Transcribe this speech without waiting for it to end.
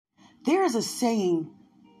There is a saying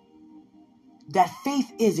that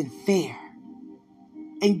faith isn't fair.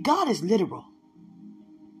 And God is literal.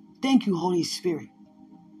 Thank you, Holy Spirit.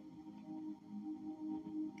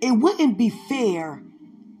 It wouldn't be fair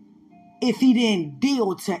if he didn't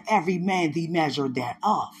deal to every man the measure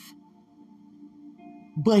thereof.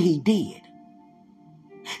 But he did.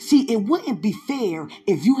 See, it wouldn't be fair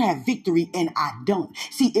if you have victory and I don't.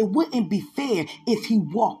 See, it wouldn't be fair if he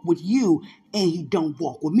walked with you and he don't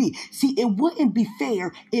walk with me. See, it wouldn't be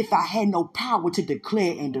fair if I had no power to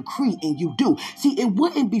declare and decree and you do. See, it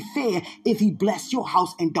wouldn't be fair if he blessed your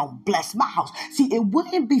house and don't bless my house. See, it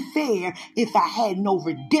wouldn't be fair if I had no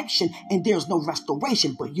redemption and there's no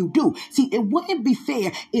restoration, but you do. See, it wouldn't be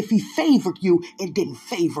fair if he favored you and didn't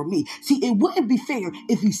favor me. See, it wouldn't be fair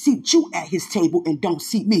if he seat you at his table and don't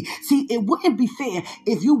seat me. See, it wouldn't be fair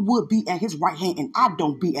if you would be at his right hand and I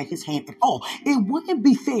don't be at his hand at all. It wouldn't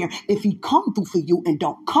be fair if he come through for you and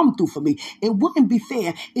don't come through for me. It wouldn't be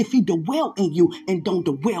fair if he dwell in you and don't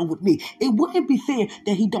dwell with me. It wouldn't be fair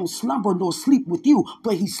that he don't slumber nor sleep with you,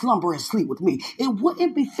 but he slumber and sleep with me. It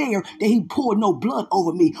wouldn't be fair that he poured no blood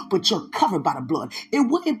over me, but you're covered by the blood. It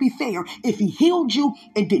wouldn't be fair if he healed you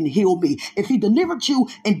and didn't heal me. If he delivered you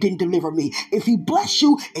and didn't deliver me. If he blessed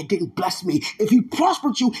you and didn't bless me. If he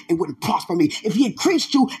prospered you and wouldn't prosper me. If he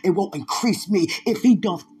increased you and won't increase me. If he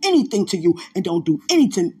does anything to you and don't do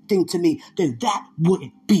anything to me, then that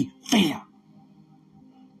wouldn't be fair.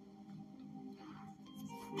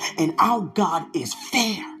 And our God is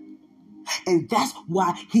fair. And that's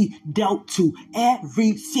why he dealt to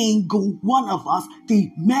every single one of us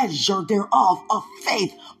the measure thereof of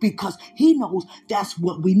faith, because he knows that's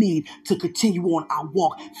what we need to continue on our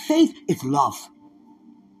walk. Faith is love.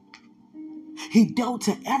 He dealt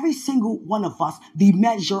to every single one of us the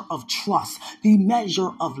measure of trust, the measure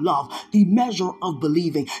of love, the measure of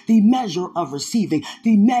believing, the measure of receiving,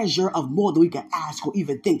 the measure of more than we can ask or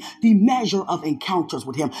even think, the measure of encounters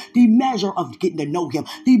with him, the measure of getting to know him,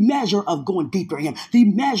 the measure of going deeper in him, the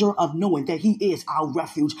measure of knowing that he is our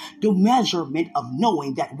refuge, the measurement of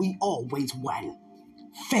knowing that we always win.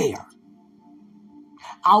 Fair.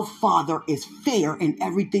 Our Father is fair, and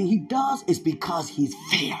everything he does is because he's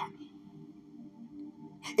fair.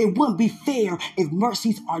 It wouldn't be fair if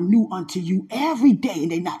mercies are new unto you every day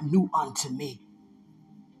and they're not new unto me.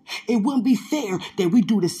 It wouldn't be fair that we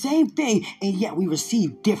do the same thing and yet we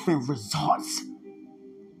receive different results.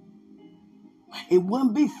 It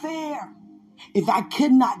wouldn't be fair if I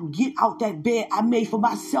could not get out that bed I made for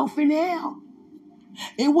myself in hell.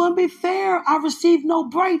 It wouldn't be fair I received no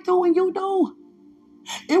breakthrough and you do.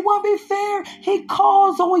 It won't be fair. He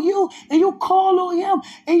calls on you and you call on him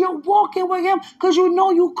and you're walking with him because you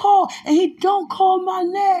know you call and he don't call my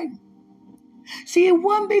name. See, it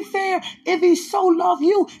wouldn't be fair if he so loved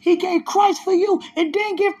you, he gave Christ for you and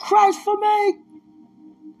didn't give Christ for me.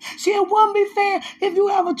 See, it wouldn't be fair if you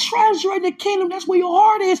have a treasure in the kingdom, that's where your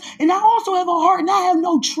heart is, and I also have a heart and I have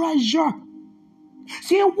no treasure.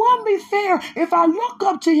 See, it wouldn't be fair if I look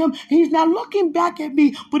up to him, he's not looking back at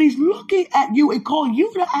me, but he's looking at you and calling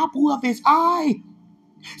you the apple of his eye.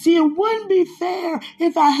 See, it wouldn't be fair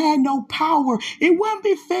if I had no power. It wouldn't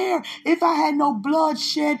be fair if I had no blood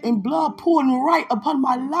shed and blood pouring right upon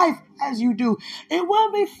my life as you do. It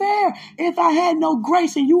wouldn't be fair if I had no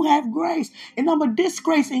grace and you have grace, and I'm a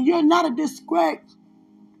disgrace and you're not a disgrace.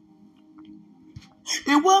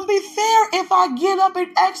 It wouldn't be fair if I get up and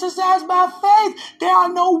exercise my faith. There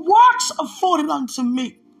are no works afforded unto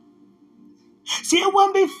me. See, it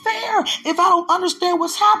wouldn't be fair if I don't understand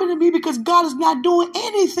what's happening to me because God is not doing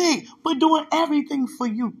anything but doing everything for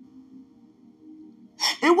you.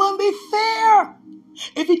 It wouldn't be fair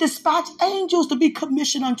if he dispatched angels to be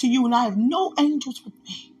commissioned unto you and I have no angels with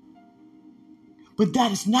me. But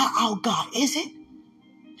that is not our God, is it?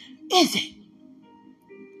 Is it?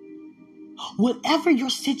 Whatever your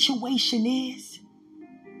situation is,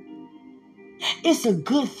 it's a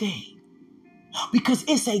good thing because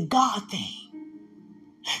it's a God thing.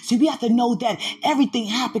 See, we have to know that everything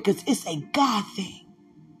happened because it's a God thing.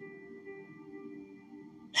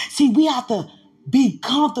 See, we have to be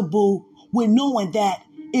comfortable with knowing that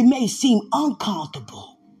it may seem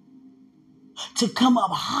uncomfortable to come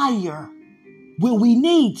up higher where we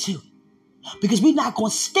need to because we're not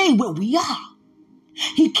going to stay where we are.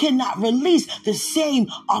 He cannot release the same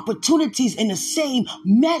opportunities in the same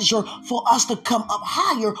measure for us to come up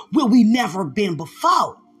higher where we never been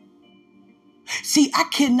before. See, I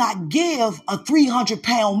cannot give a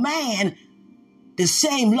 300-pound man the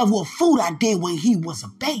same level of food I did when he was a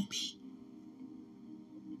baby.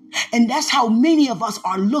 And that's how many of us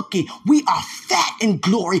are looking. We are fat in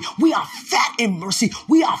glory. We are fat in mercy.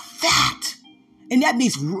 We are fat And that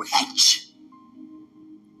means rich.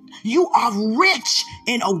 You are rich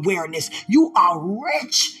in awareness. You are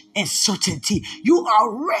rich in certainty. You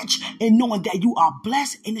are rich in knowing that you are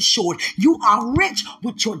blessed and assured. You are rich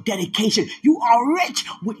with your dedication. You are rich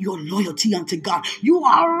with your loyalty unto God. You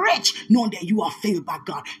are rich knowing that you are favored by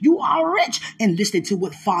God. You are rich in listening to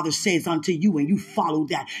what Father says unto you and you follow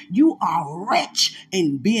that. You are rich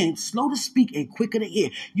in being slow to speak and quicker to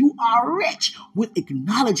hear. You are rich with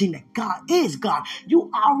acknowledging that God is God.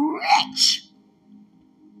 You are rich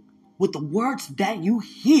with the words that you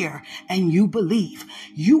hear and you believe.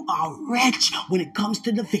 You are rich when it comes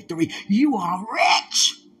to the victory. You are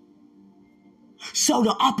rich. So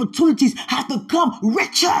the opportunities have to come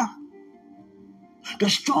richer. The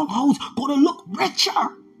strongholds going to look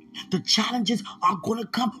richer. The challenges are going to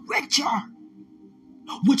come richer,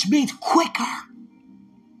 which means quicker,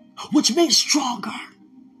 which means stronger,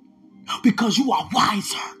 because you are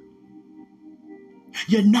wiser.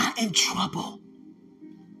 You're not in trouble.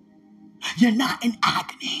 You're not in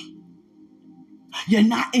agony. You're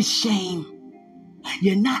not in shame.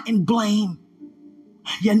 You're not in blame.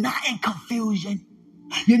 You're not in confusion.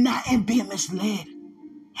 You're not in being misled.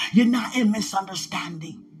 You're not in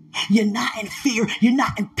misunderstanding. You're not in fear. You're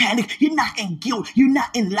not in panic. You're not in guilt. You're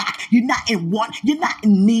not in lack. You're not in want. You're not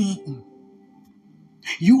in need.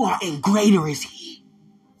 You are in greater is He.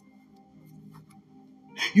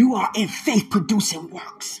 You are in faith producing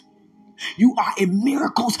works. You are in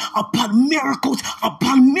miracles upon miracles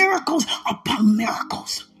upon miracles upon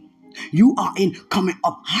miracles. You are in coming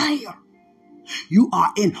up higher. You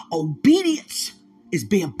are in obedience is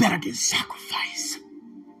being better than sacrifice.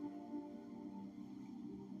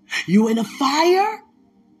 You in a fire?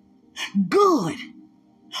 Good.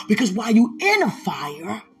 Because while you in a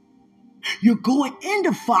fire, you're going in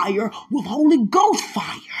the fire with Holy Ghost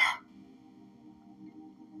fire.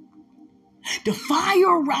 The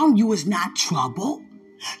fire around you is not trouble.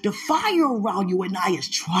 The fire around you and I is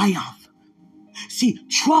triumph. See,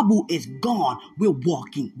 trouble is gone. We're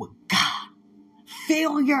walking with God.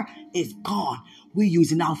 Failure is gone. We're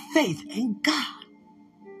using our faith in God.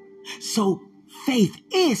 So faith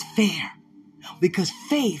is fair because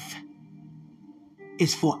faith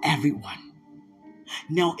is for everyone.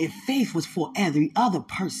 Now, if faith was for every other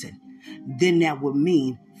person, then that would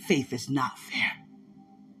mean faith is not fair.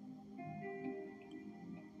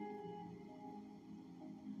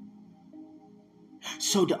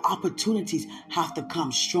 So the opportunities have to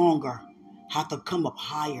come stronger, have to come up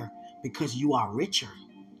higher because you are richer.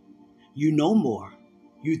 You know more.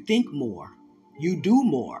 You think more. You do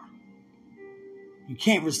more. You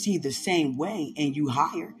can't receive the same way and you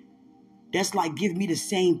higher. That's like give me the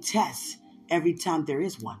same test every time there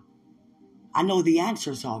is one. I know the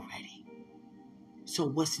answers already. So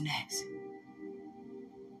what's next?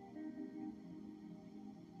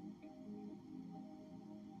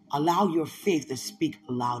 Allow your faith to speak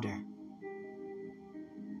louder.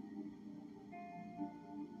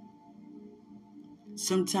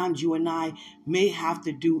 Sometimes you and I may have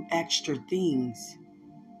to do extra things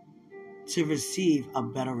to receive a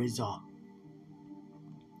better result.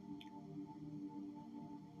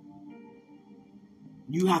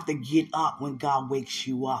 You have to get up when God wakes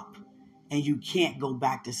you up, and you can't go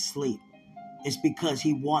back to sleep. It's because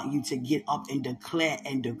He wants you to get up and declare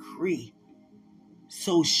and decree,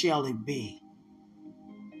 so shall it be.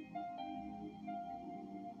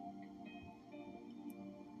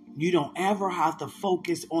 You don't ever have to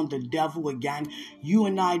focus on the devil again. You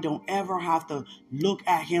and I don't ever have to look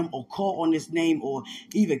at him or call on his name or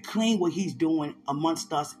even claim what he's doing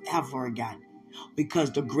amongst us ever again.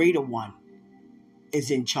 Because the greater one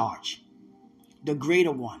is in charge. The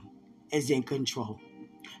greater one is in control.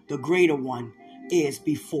 The greater one is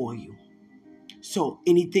before you. So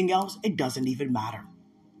anything else, it doesn't even matter.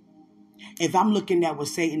 If I'm looking at what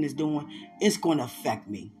Satan is doing, it's going to affect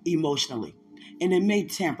me emotionally. And it may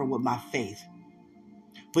tamper with my faith.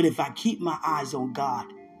 But if I keep my eyes on God,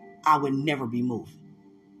 I would never be moved.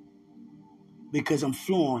 Because I'm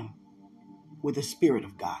flowing with the Spirit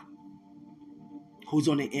of God, who's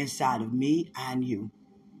on the inside of me and you.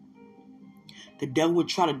 The devil would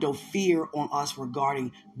try to throw fear on us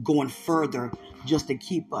regarding going further just to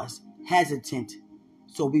keep us hesitant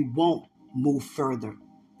so we won't move further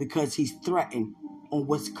because he's threatened on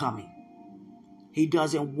what's coming. He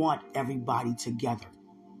doesn't want everybody together.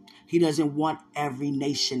 He doesn't want every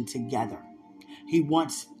nation together. He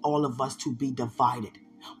wants all of us to be divided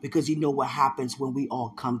because you know what happens when we all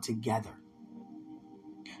come together.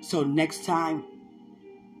 So next time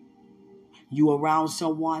you around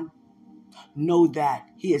someone, know that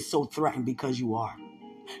he is so threatened because you are.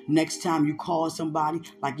 Next time you call somebody,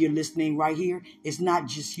 like you're listening right here, it's not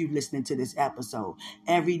just you listening to this episode.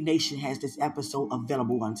 Every nation has this episode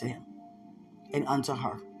available unto him and unto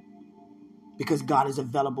her, because God is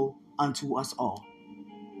available unto us all.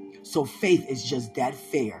 So faith is just that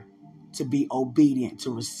fair to be obedient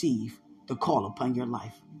to receive the call upon your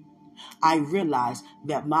life. I realize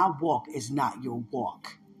that my walk is not your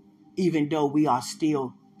walk, even though we are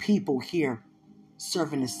still people here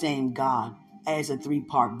serving the same God as a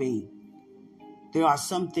three-part being. There are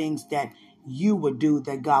some things that you would do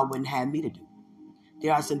that God wouldn't have me to do.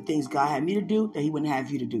 There are some things God had me to do that he wouldn't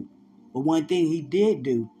have you to do. But one thing he did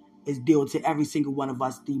do is deal to every single one of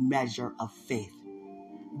us the measure of faith.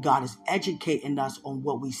 God is educating us on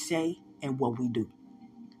what we say and what we do.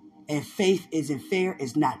 And faith isn't fair.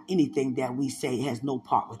 It's not anything that we say has no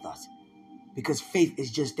part with us. Because faith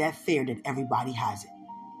is just that fair that everybody has it.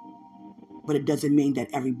 But it doesn't mean that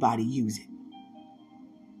everybody use it.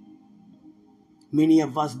 Many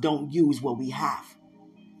of us don't use what we have.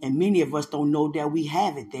 And many of us don't know that we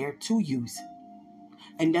have it there to use.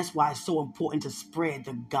 And that's why it's so important to spread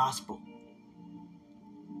the gospel.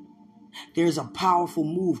 There's a powerful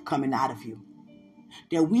move coming out of you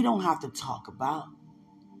that we don't have to talk about.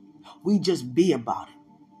 We just be about it.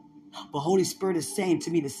 But Holy Spirit is saying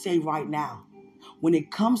to me to say right now, when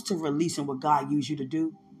it comes to releasing what God used you to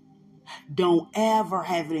do, don't ever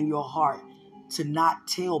have it in your heart to not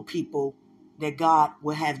tell people that God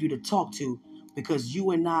will have you to talk to, because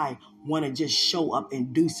you and I want to just show up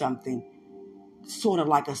and do something sort of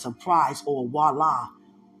like a surprise or voila,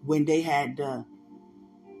 when they had the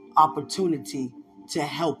opportunity to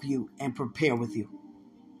help you and prepare with you.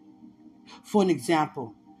 For an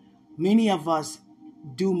example, many of us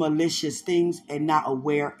do malicious things and not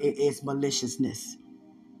aware it is maliciousness.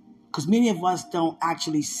 Because many of us don't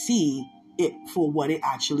actually see it for what it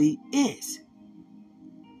actually is.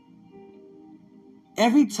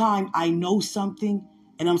 Every time I know something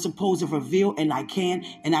and I'm supposed to reveal and I can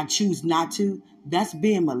and I choose not to, that's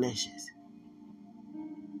being malicious.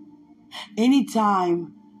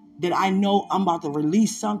 Anytime that I know I'm about to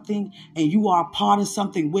release something and you are a part of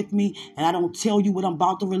something with me and I don't tell you what I'm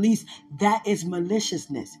about to release, that is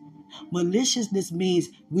maliciousness. Maliciousness means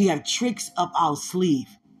we have tricks up our sleeve.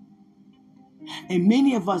 And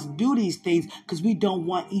many of us do these things because we don't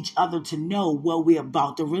want each other to know what we're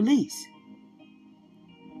about to release.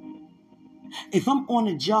 If I'm on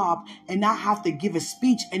a job and I have to give a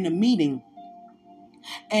speech in a meeting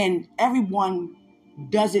and everyone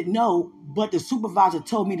doesn't know, but the supervisor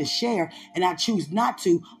told me to share and I choose not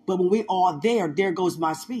to, but when we're all there goes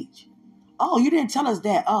my speech. Oh, you didn't tell us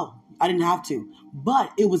that. Oh, I didn't have to,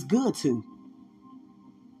 but it was good to.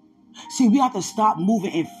 See, we have to stop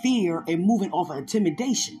moving in fear and moving off of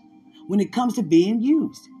intimidation when it comes to being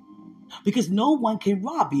used, because no one can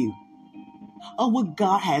rob you of what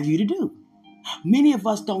God have you to do. Many of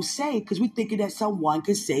us don't say because we think that someone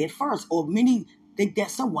can say it first, or many think that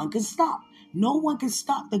someone can stop. No one can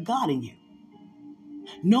stop the God in you.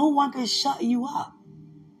 No one can shut you up.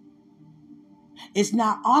 It's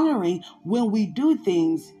not honoring when we do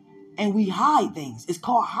things and we hide things. It's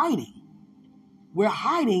called hiding. We're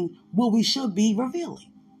hiding what we should be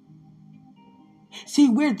revealing. See,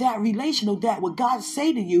 we're that relational that what God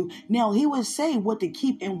say to you, now he will say what to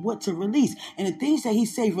keep and what to release. And the things that he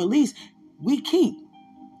say release, we keep.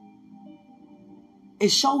 It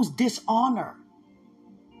shows dishonor.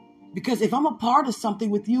 Because if I'm a part of something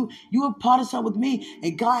with you, you're a part of something with me,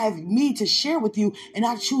 and God has me to share with you, and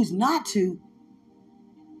I choose not to,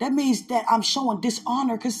 that means that I'm showing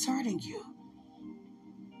dishonor concerning you.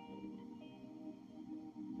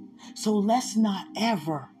 So let's not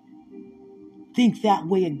ever think that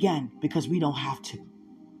way again, because we don't have to.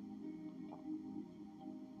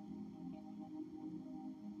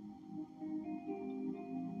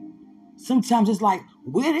 Sometimes it's like,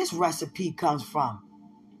 where this recipe comes from.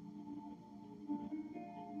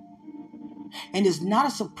 And it's not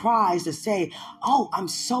a surprise to say, oh, I'm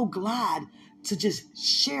so glad to just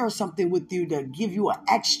share something with you to give you an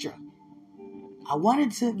extra. I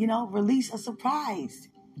wanted to, release a surprise.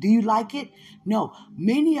 Do you like it? No,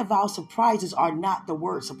 many of our surprises are not the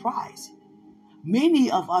word surprise.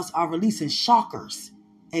 Many of us are releasing shockers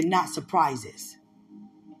and not surprises.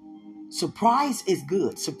 Surprise is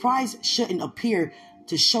good. Surprise shouldn't appear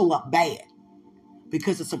to show up bad,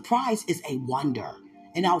 because a surprise is a wonder.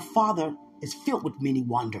 And our Father is filled with many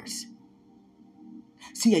wonders.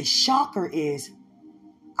 See, a shocker is,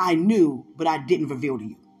 I knew, but I didn't reveal to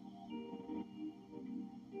you.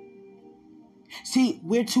 See,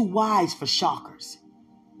 we're too wise for shockers.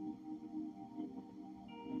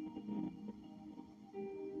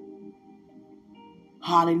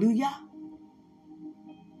 Hallelujah.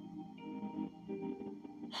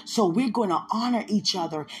 So we're going to honor each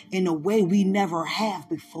other in a way we never have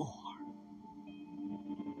before.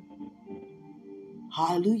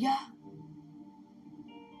 Hallelujah.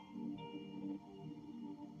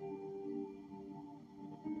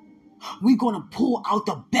 We're going to pull out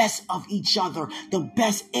the best of each other, the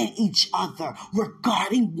best in each other,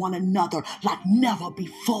 regarding one another like never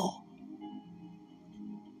before.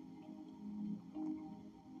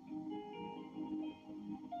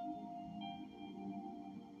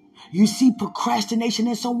 You see procrastination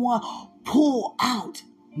in someone, pull out,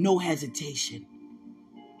 no hesitation.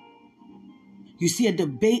 You see a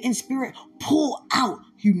debating spirit, pull out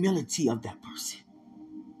humility of that person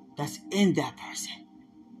that's in that person.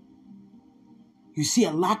 You see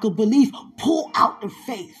a lack of belief, pull out the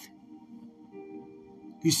faith.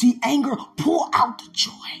 You see anger, pull out the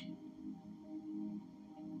joy.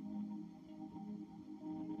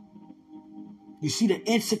 You see the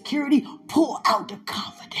insecurity, pull out the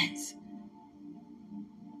confidence.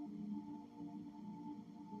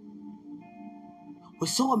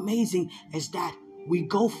 What's so amazing is that we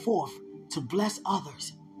go forth to bless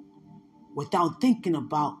others without thinking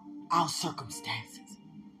about our circumstances.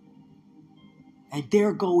 And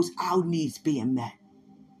there goes our needs being met.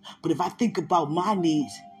 But if I think about my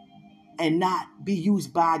needs and not be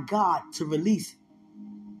used by God to release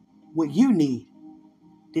what you need,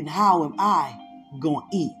 then how am I going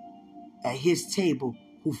to eat at his table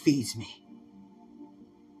who feeds me?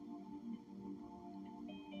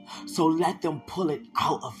 So let them pull it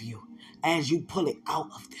out of you as you pull it out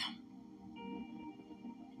of them.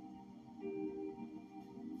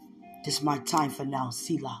 This is my time for now.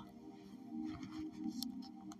 Selah.